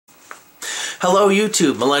Hello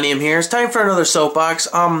YouTube, Millennium here. It's time for another Soapbox.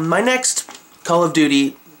 My next Call of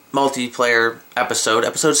Duty multiplayer episode,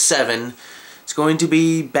 episode 7, is going to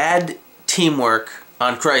be bad teamwork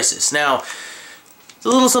on Crisis. Now, it's a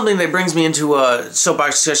little something that brings me into a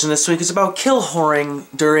Soapbox discussion this week. It's about kill-whoring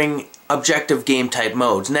during objective game type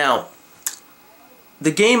modes. Now,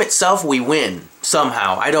 the game itself, we win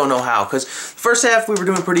somehow. I don't know how, because first half we were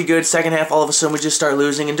doing pretty good, second half all of a sudden we just start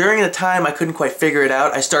losing, and during the time I couldn't quite figure it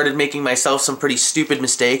out. I started making myself some pretty stupid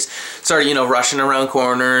mistakes. Started, you know, rushing around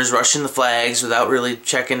corners, rushing the flags without really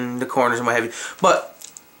checking the corners and what have you. But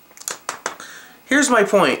here's my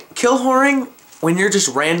point. Kill-whoring, when you're just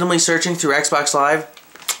randomly searching through Xbox Live,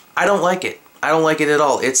 I don't like it. I don't like it at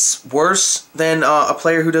all. It's worse than a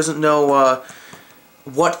player who doesn't know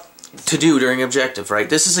what to do during objective, right?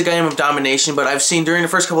 This is a game of domination, but I've seen during the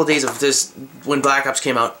first couple of days of this, when Black Ops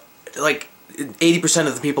came out, like 80%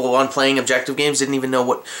 of the people on playing objective games didn't even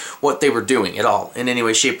know what they were doing at all, in any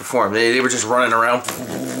way, shape, or form. They were just running around,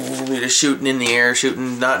 just shooting in the air,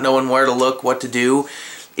 shooting, not knowing where to look, what to do,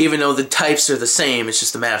 even though the types are the same, it's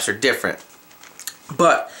just the maps are different.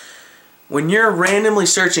 But when you're randomly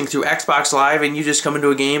searching through Xbox Live and you just come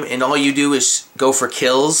into a game and all you do is go for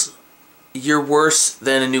kills, you're worse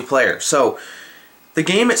than a new player. So the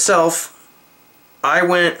game itself, I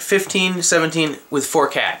went 15-17 with 4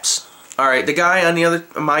 caps. Alright, the guy on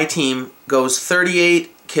my team goes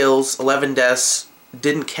 38 kills, 11 deaths,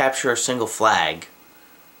 didn't capture a single flag.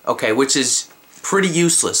 Okay, which is pretty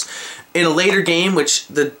useless. In a later game, which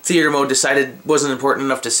the theater mode decided wasn't important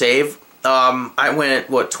enough to save, I went,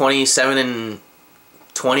 what, 27-20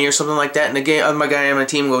 or something like that, and the game, my guy on my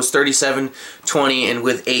team goes 37-20 and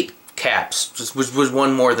with 8 caps, which was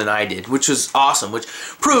one more than I did, which was awesome, which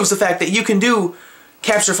proves the fact that you can do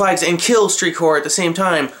capture flags and kill streak horror at the same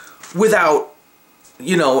time without,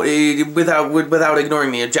 you know, without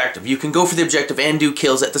ignoring the objective. You can go for the objective and do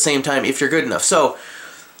kills at the same time if you're good enough. So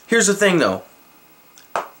here's the thing though,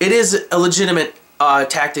 it is a legitimate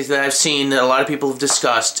tactic that I've seen that a lot of people have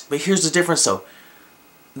discussed, but here's the difference though.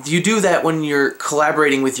 You do that when you're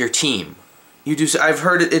collaborating with your team. You do. I've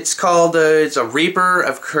heard it. It's called. It's a Reaper.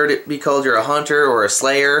 I've heard it be called you're a hunter or a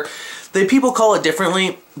Slayer. People call it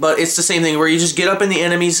differently, but it's the same thing. Where you just get up in the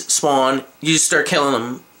enemy's spawn, you just start killing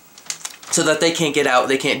them, so that they can't get out.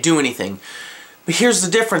 They can't do anything. But here's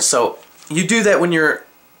the difference. So you do that when you're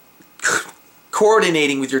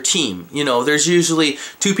coordinating with your team. You know, there's usually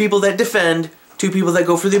 2 people that defend, 2 people that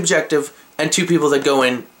go for the objective, and 2 people that go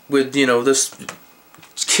in with, you know, this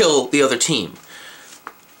kill the other team.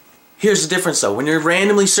 Here's the difference though, when you're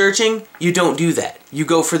randomly searching, you don't do that. You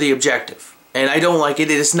go for the objective. And I don't like it.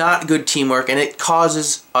 It is not good teamwork, and it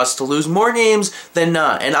causes us to lose more games than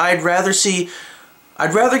not. And I'd rather get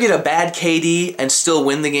a bad KD and still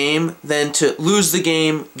win the game than to lose the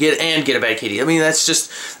game get a bad KD. I mean, that's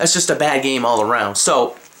just a bad game all around.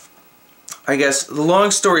 So I guess the long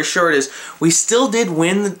story short is we still did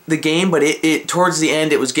win the game, but it towards the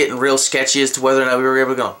end it was getting real sketchy as to whether or not we were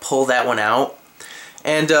ever going to pull that one out.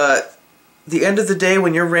 And the end of the day,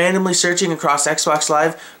 when you're randomly searching across Xbox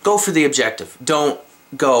Live, go for the objective. Don't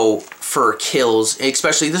go for kills.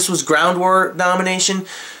 Especially, this was ground war domination,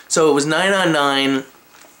 so it was 9-on-9.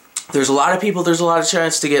 There's a lot of people, there's a lot of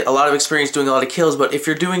chance to get a lot of experience doing a lot of kills, but if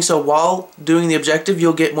you're doing so while doing the objective,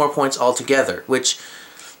 you'll get more points altogether, which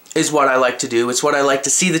is what I like to do. It's what I like to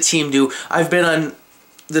see the team do. I've been on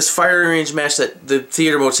this firing range match that the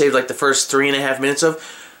theater mode saved like the first 3.5 minutes of.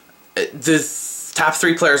 The top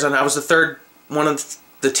 3 players on, I was the third one of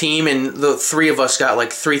the team, and the 3 of us got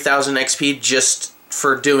like 3,000 XP just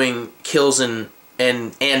for doing kills and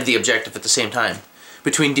the objective at the same time.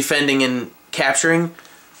 Between defending and capturing,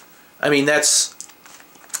 I mean that's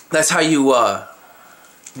how you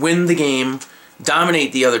win the game,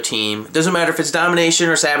 dominate the other team. It doesn't matter if it's domination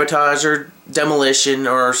or sabotage or demolition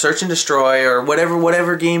or search and destroy or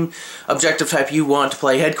whatever game objective type you want to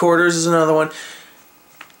play. Headquarters is another one.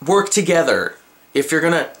 Work together. If you're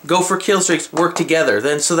going to go for kill streaks, work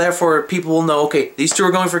together. So therefore, people will know, okay, these 2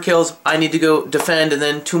 are going for kills, I need to go defend, and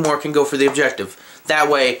then 2 more can go for the objective. That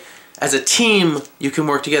way, as a team, you can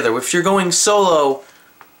work together. If you're going solo,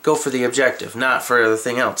 go for the objective, not for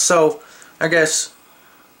everything else. So, I guess,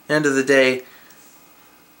 end of the day,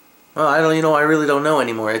 well, I really don't know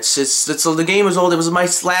anymore. The game is old. It was my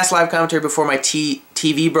last live commentary before my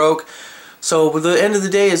TV broke. So the end of the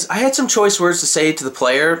day is I had some choice words to say to the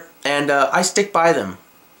player, and I stick by them.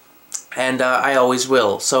 And I always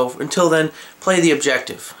will. So until then, play the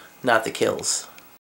objective, not the kills.